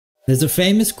There's a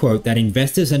famous quote that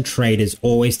investors and traders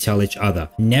always tell each other,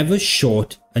 never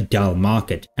short a dull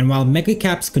market. And while mega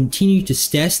caps continue to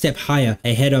stair-step higher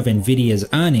ahead of Nvidia's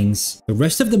earnings, the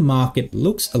rest of the market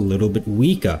looks a little bit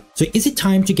weaker. So is it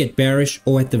time to get bearish,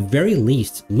 or at the very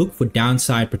least look for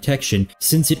downside protection,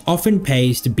 since it often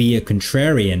pays to be a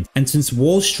contrarian? And since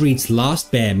Wall Street's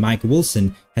last bear, Mike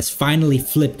Wilson, has finally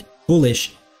flipped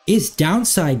bullish, is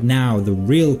downside now the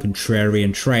real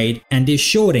contrarian trade, and is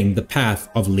shorting the path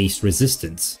of least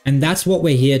resistance? And that's what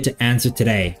we're here to answer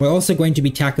today. We're also going to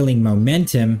be tackling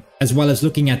momentum, as well as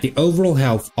looking at the overall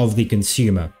health of the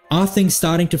consumer. Are things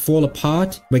starting to fall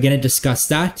apart? We're going to discuss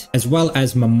that, as well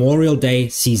as Memorial Day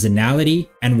seasonality,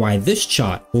 and why this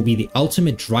chart will be the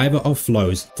ultimate driver of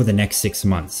flows for the next 6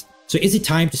 months. So is it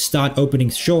time to start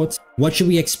opening shorts? What should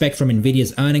we expect from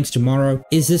Nvidia's earnings tomorrow?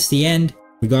 Is this the end?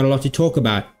 We got a lot to talk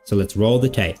about, so let's roll the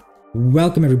tape.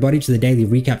 Welcome everybody to the daily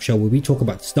recap show where we talk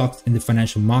about stocks in the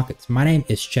financial markets. My name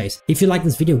is Chase. If you like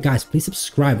this video, guys, please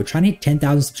subscribe. We're trying to hit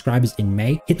 10,000 subscribers in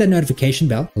May. Hit that notification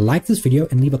bell, like this video,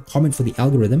 and leave a comment for the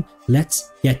algorithm.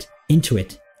 Let's get into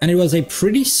it. And it was a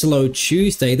pretty slow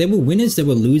Tuesday. There were winners, there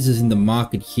were losers in the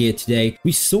market here today.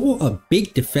 We saw a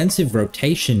big defensive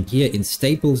rotation here in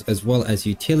staples as well as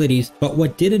utilities, but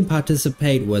what didn't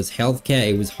participate was healthcare.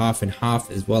 It was half and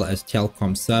half, as well as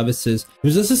telecom services. There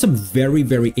was also some very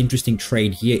interesting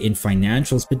trade here in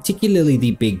financials, particularly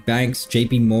the big banks,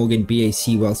 JP Morgan,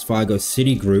 BAC, Wells Fargo,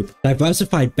 Citigroup.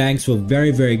 Diversified banks were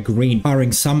very green,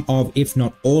 barring some of, if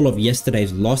not all of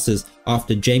yesterday's losses,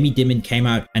 after Jamie Dimon came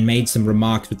out and made some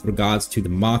remarks with regards to the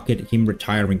market, him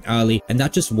retiring early, and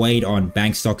that just weighed on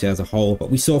bank stocks as a whole. But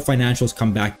we saw financials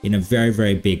come back in a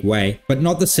very big way. But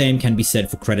not the same can be said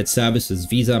for credit services.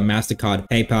 Visa, MasterCard,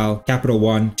 PayPal, Capital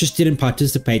One just didn't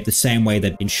participate the same way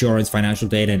that insurance, financial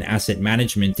data, and asset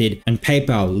management did, and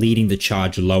PayPal leading the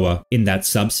charge lower in that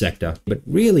subsector. But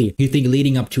really, you think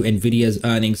leading up to Nvidia's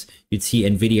earnings, you'd see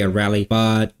Nvidia rally,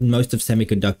 but most of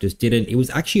semiconductors didn't. It was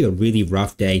actually a really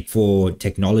rough day for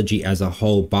technology as a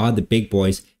whole, bar the big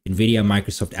boys. Nvidia,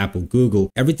 Microsoft, Apple, Google,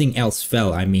 everything else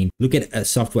fell. I mean, look at a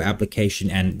software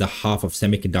application and the half of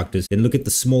semiconductors, then look at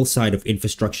the small side of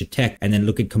infrastructure tech, and then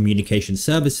look at communication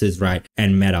services, right,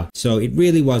 and Meta. So it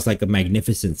really was like a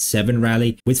magnificent 7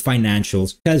 rally with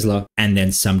financials, Tesla, and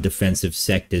then some defensive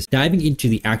sectors. Diving into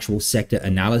the actual sector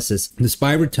analysis, the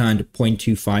SPY returned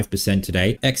 0.25%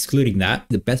 today. Excluding that,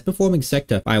 the best performing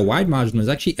sector by a wide margin was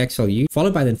actually XLU,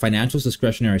 followed by then financials,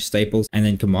 discretionary, staples, and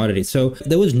then commodities. So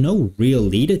there was no real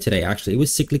leader today. Actually, it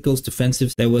was cyclicals,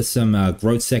 defensives. There was some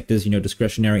growth sectors,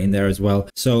 discretionary in there as well.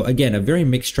 So again, a very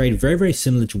mixed trade, very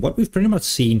similar to what we've pretty much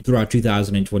seen throughout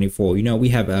 2024. We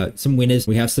have some winners,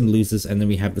 we have some losers, and then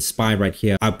we have the SPY right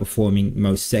here outperforming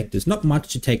most sectors. Not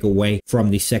much to take away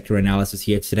from the sector analysis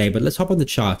here today, but let's hop on the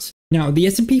charts. Now, the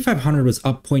S&P 500 was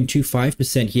up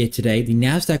 0.25% here today. The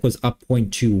Nasdaq was up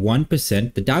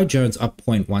 0.21%. The Dow Jones up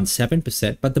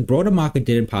 0.17%, but the broader market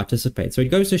didn't participate. So it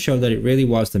goes to show that it really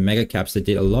was the mega caps that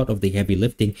did a lot of the heavy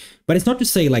lifting. But it's not to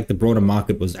say like the broader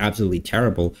market was absolutely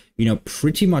terrible.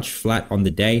 Pretty much flat on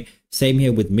the day. Same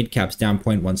here with mid caps down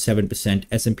 0.17%,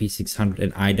 S&P 600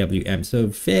 and IWM. So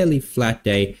fairly flat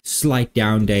day, slight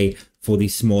down day for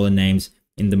these smaller names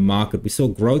in the market. We saw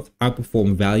growth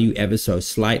outperform value ever so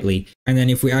slightly. And then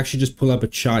if we actually just pull up a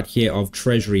chart here of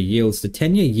treasury yields, the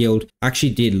 10-year yield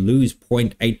actually did lose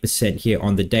 0.8% here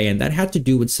on the day. And that had to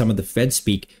do with some of the Fed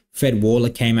speak. Fed Waller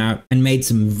came out and made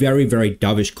some very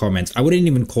dovish comments. I wouldn't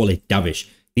even call it dovish.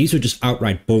 These were just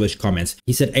outright bullish comments.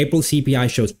 He said April CPI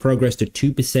shows progress to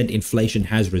 2%, inflation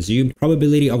has resumed.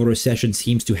 Probability of a recession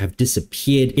seems to have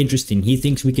disappeared. Interesting. He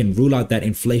thinks we can rule out that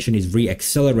inflation is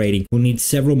re-accelerating. We'll need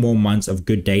several more months of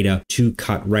good data to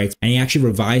cut rates. And he actually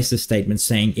revised the statement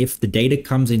saying if the data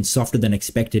comes in softer than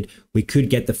expected, we could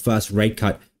get the first rate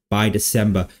cut by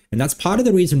December. And that's part of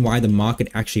the reason why the market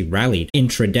actually rallied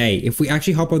intraday. If we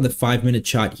actually hop on the 5-minute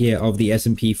chart here of the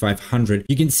S&P 500,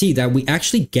 you can see that we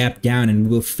actually gapped down and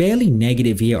we were fairly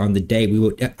negative here on the day. We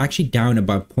were actually down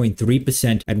about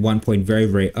 0.3% at one point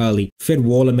very early. Fed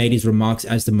Waller made his remarks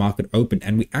as the market opened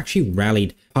and we actually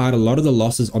rallied hard. A lot of the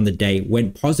losses on the day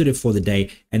went positive for the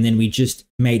day, and then we just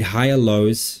made higher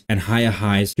lows and higher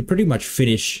highs to pretty much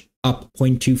finish up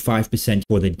 0.25%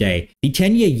 for the day. The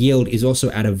 10-year yield is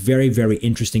also at a very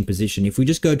interesting position. If we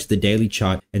just go to the daily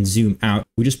chart and zoom out,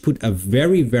 we just put a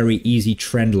very easy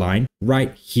trend line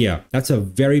right here. That's a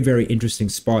very interesting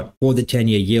spot for the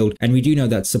 10-year yield. And we do know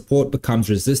that support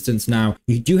becomes resistance. Now,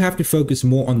 you do have to focus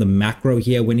more on the macro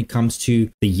here when it comes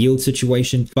to the yield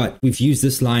situation, but we've used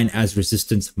this line as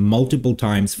resistance multiple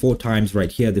times, 4 times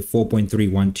right here, the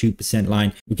 4.312%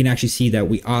 line. We can actually see that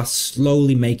we are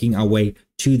slowly making our way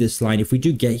to this line. If we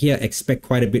do get here, expect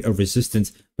quite a bit of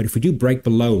resistance. But if we do break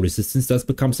below, resistance does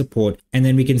become support, and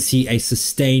then we can see a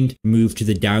sustained move to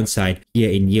the downside here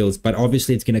in yields. But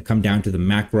obviously it's going to come down to the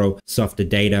macro softer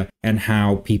data and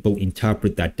how people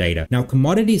interpret that data. Now,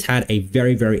 commodities had a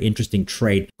very, very interesting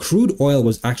trade. Crude oil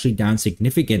was actually down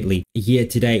significantly here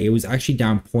today. It was actually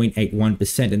down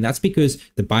 0.81%. And that's because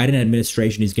the Biden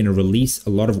administration is going to release a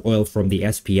lot of oil from the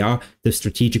SPR, the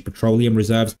Strategic Petroleum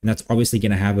Reserves. And that's obviously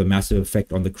going to have a massive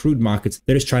effect on the crude markets.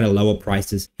 They're just trying to lower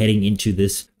prices heading into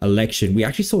this election. We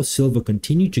actually saw silver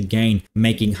continue to gain,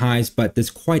 making highs, but there's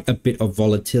quite a bit of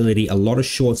volatility, a lot of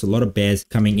shorts, a lot of bears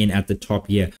coming in at the top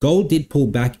here. Gold did pull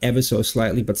back ever so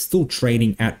slightly, but still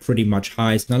trading at pretty much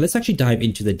highs. Now let's actually dive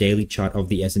into the daily chart of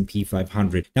the S&P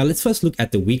 500. Now let's first look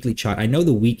at the weekly chart. I know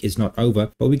the week is not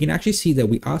over, but we can actually see that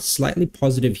we are slightly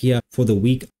positive here for the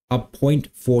week, up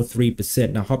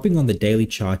 0.43%. Now hopping on the daily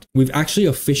chart, we've actually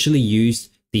officially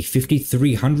used the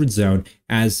 5300 zone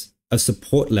as a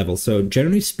support level. So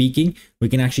generally speaking, we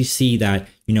can actually see that,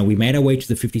 we made our way to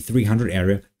the 5300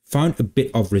 area, found a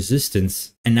bit of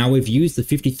resistance, and now we've used the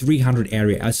 5300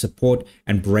 area as support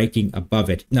and breaking above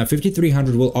it. Now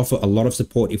 5300 will offer a lot of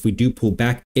support if we do pull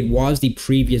back. It was the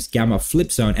previous gamma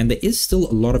flip zone, and there is still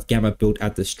a lot of gamma built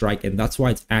at the strike, and that's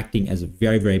why it's acting as a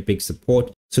very, very big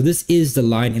support. So this is the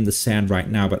line in the sand right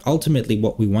now, but ultimately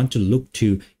what we want to look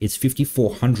to is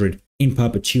 5400 in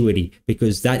perpetuity,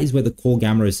 because that is where the core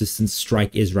gamma resistance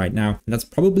strike is right now. And that's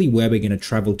probably where we're going to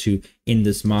travel to in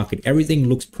this market. Everything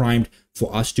looks primed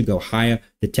for us to go higher.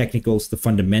 The technicals, the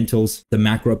fundamentals, the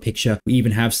macro picture. We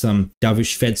even have some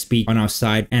dovish Fed speak on our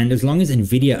side. And as long as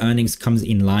Nvidia earnings comes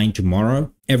in line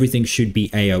tomorrow, everything should be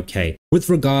a-okay. With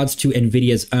regards to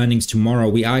Nvidia's earnings tomorrow,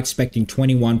 we are expecting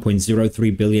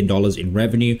 $21.03 billion in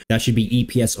revenue. That should be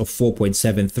EPS of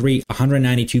 4.73,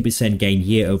 192% gain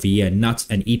year over year, nuts,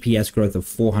 and EPS growth of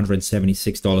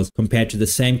 $476 compared to the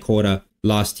same quarter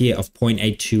last year of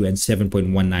 0.82 and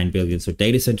 7.19 billion. So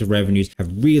data center revenues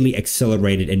have really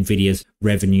accelerated Nvidia's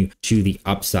revenue to the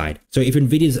upside. So if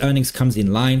Nvidia's earnings comes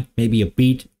in line, maybe a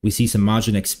beat, we see some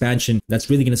margin expansion, that's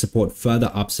really going to support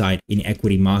further upside in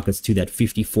equity markets to that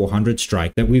 5400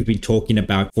 strike that we've been talking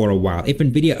about for a while. If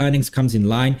Nvidia earnings comes in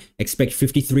line, expect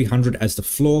 5300 as the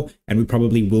floor, and we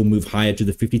probably will move higher to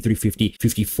the 5350,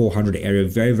 5400 area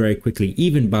very, very quickly,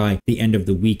 even by the end of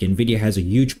the week. Nvidia has a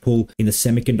huge pull in the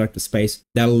semiconductor space.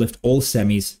 That'll lift all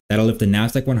semis, that'll lift the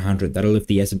Nasdaq 100, that'll lift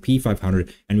the S&P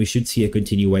 500, and we should see a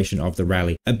continuation of the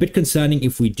rally. A bit concerning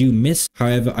if we do miss.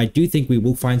 However, I do think we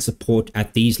will find support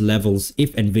at these levels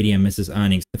if Nvidia misses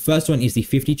earnings. The first one is the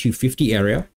 5250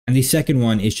 area, and the second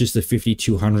one is just the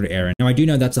 5200 area. Now I do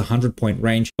know that's a 100-point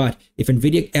range, but if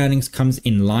Nvidia earnings comes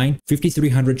in line,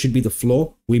 5300 should be the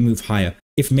floor, we move higher.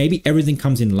 If maybe everything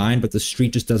comes in line, but the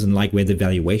street just doesn't like where the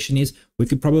valuation is, we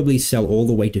could probably sell all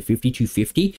the way to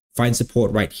 5250, find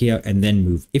support right here, and then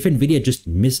move. If Nvidia just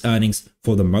miss earnings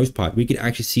for the most part, we could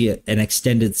actually see an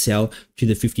extended sell to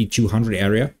the 5200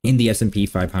 area in the S&P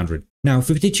 500. Now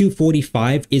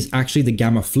 5245 is actually the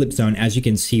gamma flip zone, as you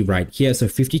can see right here. So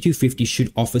 5250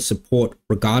 should offer support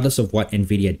regardless of what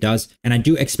Nvidia does. And I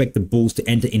do expect the bulls to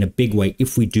enter in a big way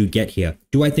if we do get here.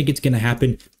 Do I think it's going to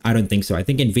happen? I don't think so. I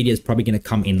think Nvidia is probably going to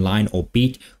come in line or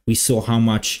beat. We saw how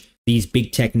much these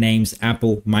big tech names,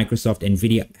 Apple, Microsoft,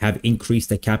 Nvidia, have increased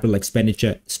their capital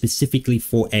expenditure specifically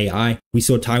for AI. We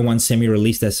saw Taiwan Semi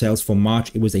release their sales for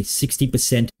March. It was a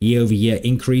 60% year-over-year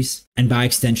increase. And by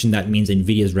extension, that means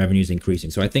Nvidia's revenue is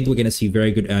increasing. So I think we're going to see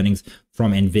very good earnings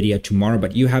from Nvidia tomorrow,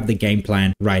 but you have the game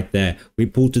plan right there. We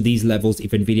pull to these levels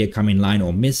if Nvidia come in line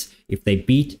or miss, if they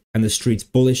beat and the street's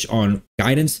bullish on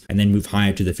guidance, and then move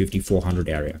higher to the 5400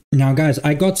 area. Now guys,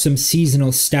 I got some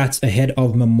seasonal stats ahead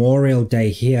of Memorial Day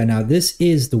here. Now this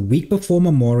is the week before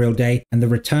Memorial Day and the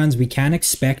returns we can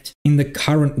expect in the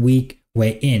current week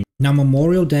we're in. Now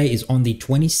Memorial Day is on the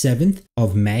 27th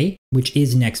of May, which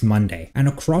is next Monday. And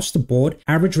across the board,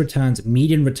 average returns,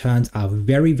 median returns are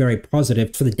very, very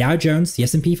positive for the Dow Jones, the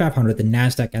S&P 500, the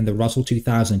Nasdaq, and the Russell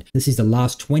 2000. This is the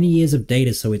last 20 years of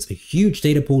data, so it's a huge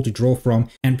data pool to draw from.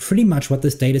 And pretty much what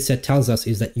this data set tells us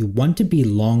is that you want to be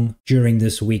long during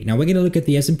this week. Now we're going to look at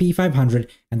the S&P 500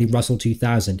 and the Russell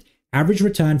 2000. Average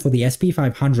return for the SP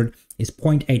 500 is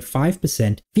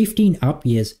 0.85%, 15 up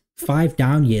years, 5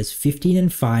 down years, 15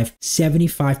 and 5,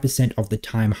 75% of the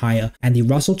time higher. And the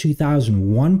Russell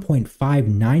 2000,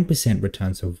 1.59%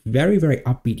 return. So very, very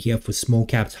upbeat here for small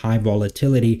caps, high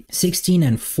volatility, 16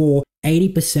 and 4,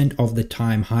 80% of the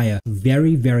time higher.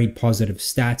 Very, very positive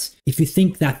stats. If you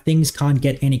think that things can't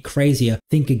get any crazier,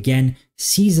 think again.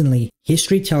 seasonally,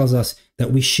 history tells us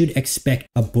that we should expect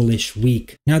a bullish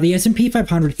week. Now, the S&P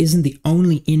 500 isn't the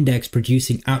only index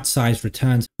producing outsized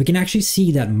returns. We can actually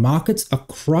see that markets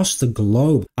across the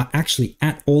globe are actually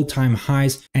at all-time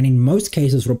highs, and in most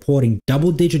cases reporting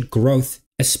double-digit growth,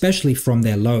 especially from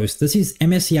their lows. This is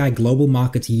MSCI Global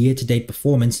Markets year-to-date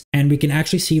performance, and we can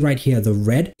actually see right here, the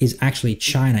red is actually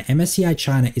China. MSCI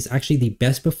China is actually the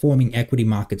best performing equity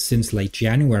market since late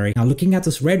January. Now, looking at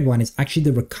this red one is actually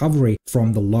the recovery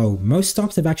from the low. Most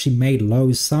stocks have actually made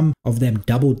lows, some of them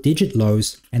double-digit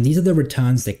lows, and these are the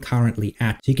returns they're currently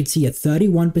at. So you can see a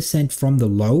 31% from the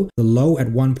low. The low at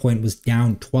one point was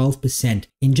down 12%.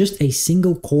 In just a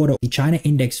single quarter, the China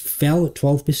index fell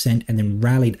 12% and then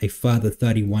rallied a further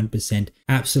 31%.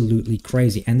 Absolutely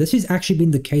crazy. And this has actually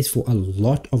been the case for a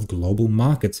lot of global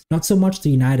markets. Not so much the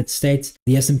United States.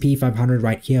 The S&P 500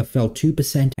 right here fell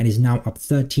 2% and is now up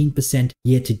 13%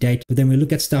 year to date. But then we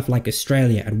look at stuff like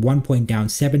Australia, at one point down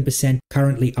 7%,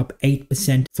 currently up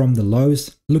 8% from the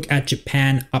lows. Look at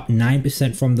Japan, up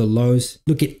 9% from the lows.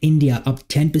 Look at India, up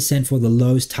 10% for the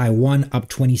lows. Taiwan, up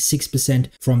 26%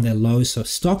 from their lows. So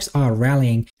stocks are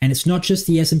rallying, and it's not just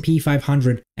the S&P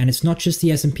 500, and it's not just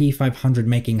the S&P 500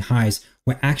 making highs.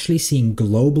 We're actually seeing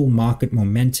global market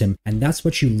momentum, and that's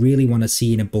what you really want to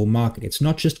see in a bull market. It's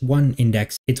not just one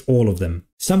index, it's all of them.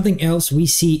 Something else we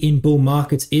see in bull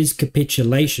markets is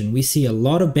capitulation. We see a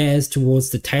lot of bears towards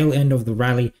the tail end of the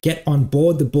rally get on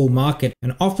board the bull market,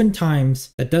 and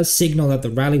oftentimes that does signal that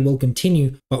the rally will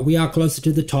continue, but we are closer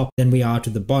to the top than we are to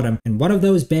the bottom. And one of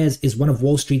those bears is one of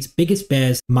Wall Street's biggest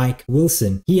bears, Mike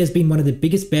Wilson. He has been one of the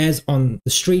biggest bears on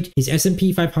the street. His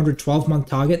S&P 500 12-month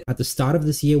target at the start of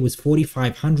this year was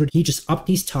 4,500. He just upped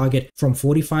his target from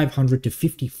 4,500 to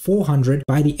 5,400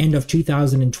 by the end of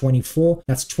 2024.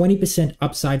 That's 20%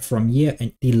 upside from year,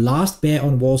 and the last bear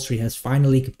on Wall Street has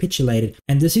finally capitulated.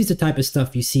 And this is the type of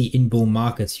stuff you see in bull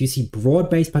markets. You see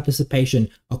broad-based participation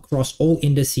across all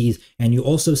indices, and you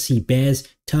also see bears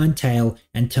turn tail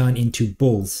and turn into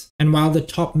bulls. And while the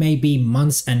top may be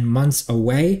months and months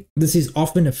away, this is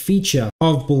often a feature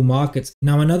of bull markets.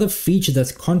 Now, another feature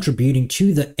that's contributing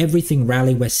to the everything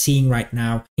rally we're seeing right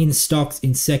now in stocks,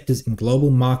 in sectors, in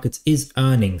global markets is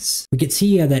earnings. We can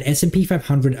see here that S&P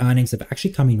 500 earnings have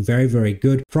actually come in very, very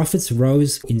good. Profits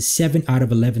rose in 7 out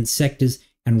of 11 sectors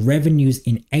and revenues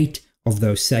in 8 of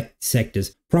those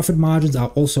sectors. Profit margins are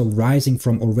also rising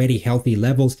from already healthy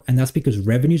levels, and that's because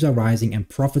revenues are rising and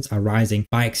profits are rising.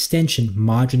 By extension,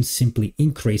 margins simply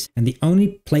increase. And the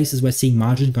only places we're seeing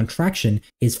margin contraction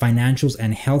is financials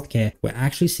and healthcare. We're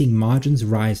actually seeing margins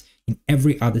rise in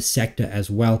every other sector as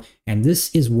well. And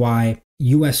this is why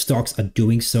US stocks are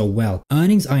doing so well.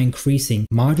 Earnings are increasing,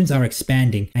 margins are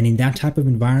expanding, and in that type of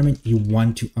environment, you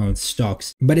want to own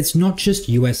stocks. But it's not just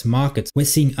US markets. We're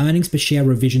seeing earnings per share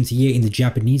revisions here in the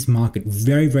Japanese market,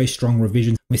 very, very strong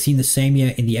revisions. We're seeing the same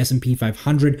here in the S&P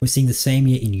 500. We're seeing the same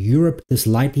here in Europe. This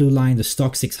light blue line, the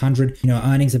stock 600,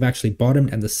 earnings have actually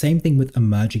bottomed, and the same thing with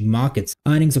emerging markets.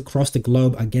 Earnings across the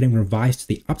globe are getting revised to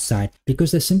the upside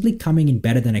because they're simply coming in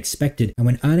better than expected. And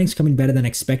when earnings come in better than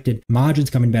expected,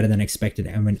 margins come in better than expected.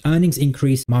 And when earnings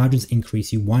increase, margins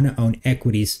increase. You want to own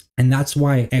equities. And that's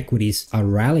why equities are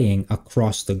rallying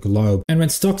across the globe. And when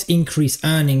stocks increase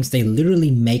earnings, they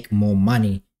literally make more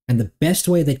money. And the best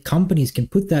way that companies can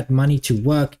put that money to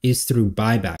work is through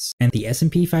buybacks. And the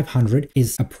S&P 500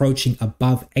 is approaching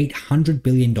above $800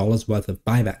 billion worth of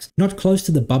buybacks. Not close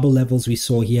to the bubble levels we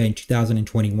saw here in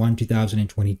 2021,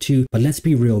 2022. But let's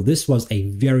be real, this was a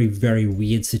very, very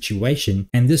weird situation.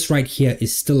 And this right here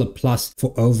is still a plus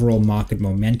for overall market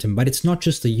momentum. But it's not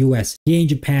just the US. Here in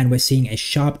Japan, we're seeing a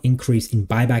sharp increase in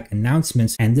buyback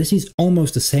announcements. And this is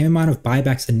almost the same amount of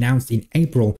buybacks announced in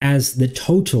April as the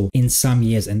total in some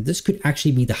years. And this could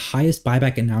actually be the highest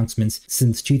buyback announcements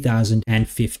since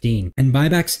 2015. And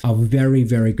buybacks are very,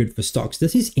 very good for stocks.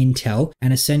 This is Intel,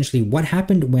 and essentially what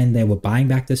happened when they were buying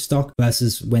back the stock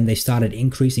versus when they started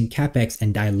increasing capex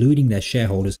and diluting their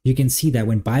shareholders. You can see that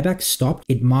when buybacks stopped,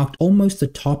 it marked almost the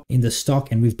top in the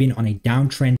stock, and we've been on a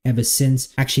downtrend ever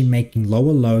since, actually making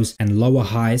lower lows and lower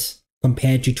highs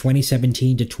compared to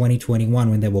 2017 to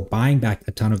 2021 when they were buying back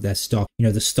a ton of their stock.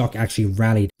 The stock actually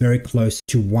rallied very close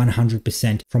to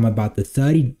 100% from about the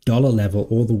 $30 level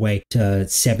all the way to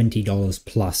 $70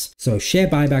 plus. So share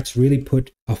buybacks really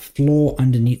put a floor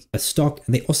underneath a stock,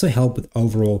 and they also help with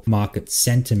overall market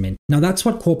sentiment. Now, that's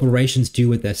what corporations do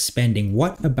with their spending.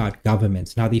 What about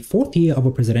governments? Now, the fourth year of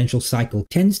a presidential cycle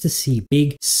tends to see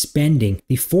big spending.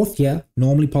 The fourth year,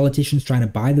 normally politicians trying to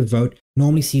buy the vote,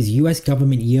 normally sees US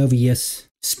government year-over-year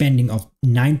spending of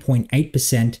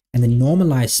 9.8% and the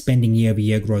normalized spending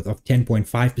year-over-year growth of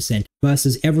 10.5%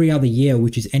 versus every other year,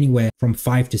 which is anywhere from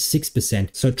 5 to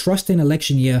 6%. So trust an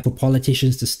election year for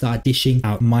politicians to start dishing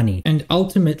out money. And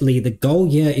ultimately, the goal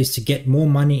here is to get more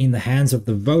money in the hands of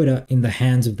the voter, in the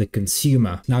hands of the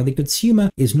consumer. Now, the consumer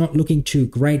is not looking too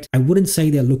great. I wouldn't say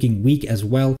they're looking weak as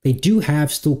well. They do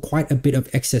have still quite a bit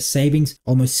of excess savings,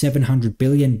 almost 700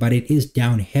 billion, but it is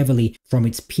down heavily from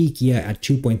its peak year at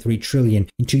 2.3 trillion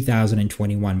in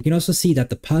 2021. You can also see that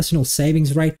the personal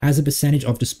savings rate as a percentage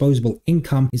of disposable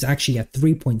income is actually at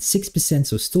 3.6%,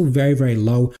 so still very, very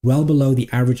low, well below the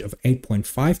average of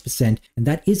 8.5%. And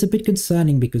that is a bit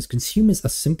concerning because consumers are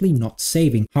simply not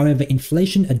saving. However,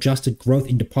 inflation adjusted growth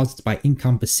in deposits by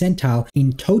income percentile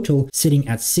in total sitting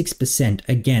at 6%.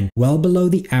 Again, well below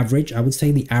the average. I would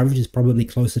say the average is probably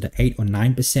closer to 8 or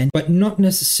 9%, but not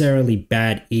necessarily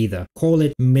bad either. Call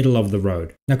it middle of the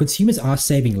road. Now, consumers are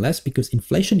saving less because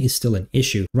inflation is still an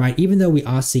issue, right? Even though we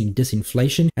are seeing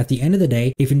disinflation, at the end of the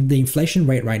day, if the inflation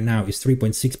rate right now is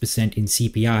 3.6% in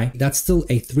CPI, that's still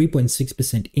a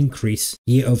 3.6% increase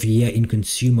year over year in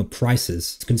consumer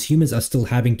prices. Consumers are still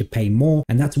having to pay more,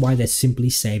 and that's why they're simply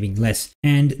saving less.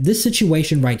 And this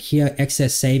situation right here,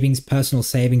 excess savings, personal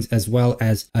savings, as well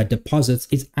as deposits,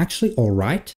 is actually all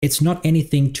right. It's not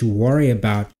anything to worry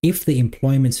about if the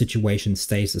employment situation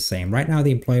stays the same. Right now,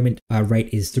 the employment rate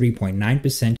is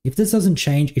 3.9%. If this doesn't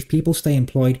change, if people stay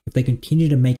employed, if they continue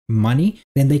to make money,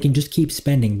 then they can just keep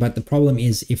spending. But the problem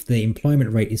is if the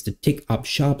employment rate is to tick up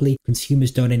sharply,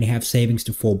 consumers don't only have savings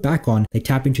to fall back on, they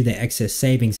tap into their excess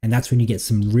savings, and that's when you get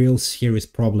some real serious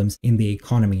problems in the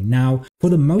economy. Now, for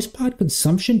the most part,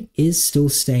 consumption is still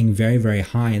staying very, very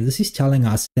high, and this is telling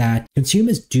us that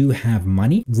consumers do have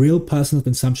money. Real personal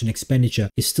consumption expenditure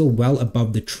is still well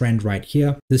above the trend right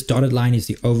here. This dotted line is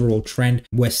the overall trend.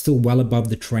 We're still well above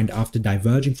the trend after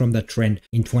diverging from that trend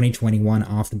in 2021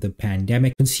 after the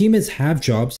pandemic. Consumers have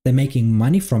jobs, they're making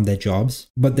money from their jobs,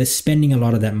 but they're spending a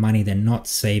lot of that money, they're not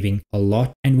saving a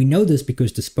lot. And we know this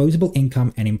because disposable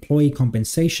income and employee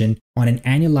compensation on an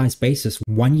annualized basis,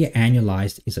 1 year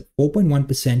annualized, is at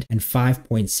 4.1% and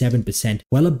 5.7%,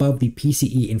 well above the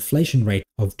PCE inflation rate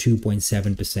of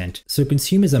 2.7%. So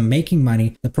consumers are making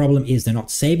money. The problem is they're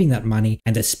not saving that money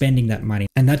and they're spending that money.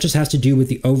 And that just has to do with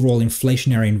the overall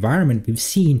inflationary environment we've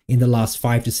seen in the last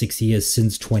 5 to 6 years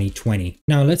since 2020.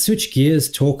 Now let's switch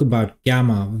gears, talk about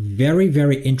Gamma. Very,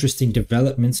 very interesting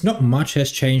developments. Not much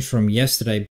has changed from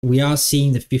yesterday. We are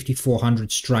seeing the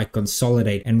 5400 strike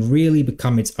consolidate and really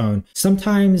become its own.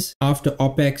 Sometimes after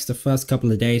OPEX, the first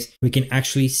couple of days, we can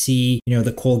actually see,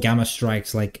 the core Gamma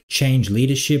strikes like change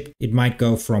leadership. It might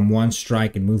go from one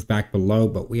strike and move back below,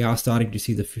 but we are starting to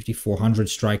see the 5400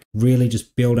 strike really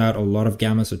just build out a lot of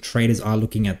Gamma. So traders are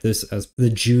looking at this as the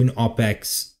June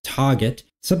OPEX target.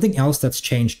 Something else that's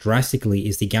changed drastically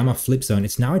is the Gamma flip zone.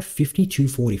 It's now at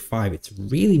 52.45. It's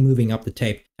really moving up the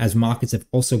tape as markets have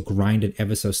also grinded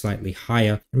ever so slightly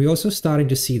higher. And we're also starting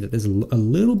to see that there's a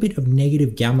little bit of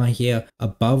negative Gamma here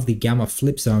above the Gamma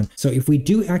flip zone. So if we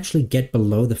do actually get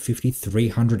below the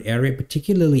 5300 area,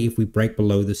 particularly if we break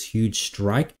below this huge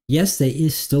strike, yes, there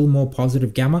is still more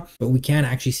positive Gamma, but we can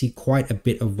actually see quite a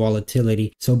bit of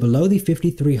volatility. So below the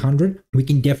 5300, we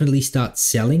can definitely start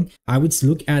selling. I would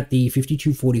look at the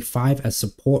 52.45 as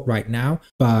support right now,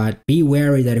 but be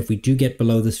wary that if we do get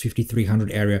below this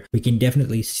 5300 area, we can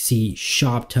definitely see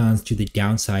sharp turns to the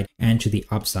downside and to the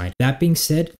upside. That being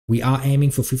said, we are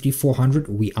aiming for 5400.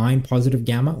 We are in positive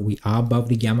Gamma. We are above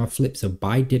the Gamma flip. So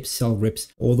buy dips, sell rips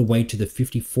all the way to the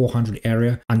 5400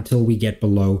 area until we get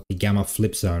below the Gamma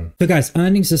flip zone. So guys,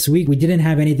 earnings this week, we didn't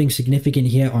have anything significant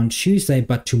here on Tuesday,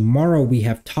 but tomorrow we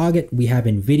have Target, we have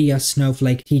Nvidia,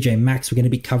 Snowflake, TJ Maxx. We're going to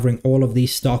be covering all of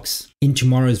these stocks in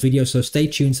tomorrow's video. So stay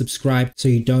tuned, subscribe so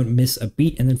you don't miss a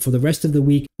beat. And then for the rest of the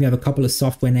week, we have a couple of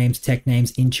software names, tech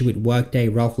names, Intuit, Workday,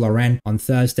 Ralph Lauren on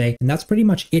Thursday. And that's pretty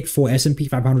much it for S&P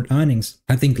 500 earnings.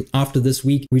 I think after this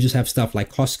week, we just have stuff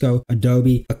like Costco,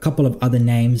 Adobe, a couple of other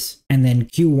names, and then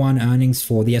Q1 earnings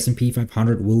for the S&P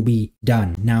 500 will be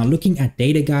done. Now looking at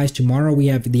data, guys, tomorrow we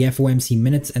have the FOMC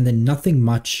minutes and then nothing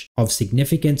much of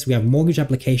significance. We have mortgage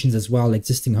applications as well,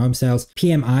 existing home sales,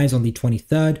 PMIs on the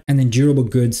 23rd, and then durable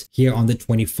goods here on the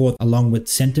 24th, along with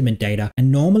sentiment data.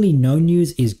 And normally no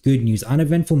news is good news.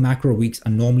 Uneventful macro weeks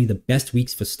are normally the best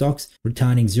weeks for stocks,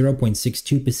 returning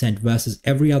 0.62% versus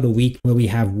every other week where we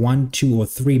have 1, 2, or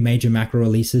 3 major macro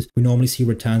releases. We normally see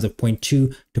returns of 0.2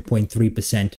 to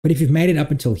 0.3%. But if you've made it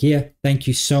up until here, thank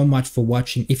you so much for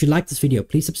watching. If you like this video,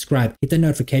 please subscribe, hit the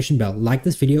notification bell, like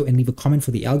this video, and leave a comment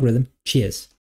for the algorithm. Cheers.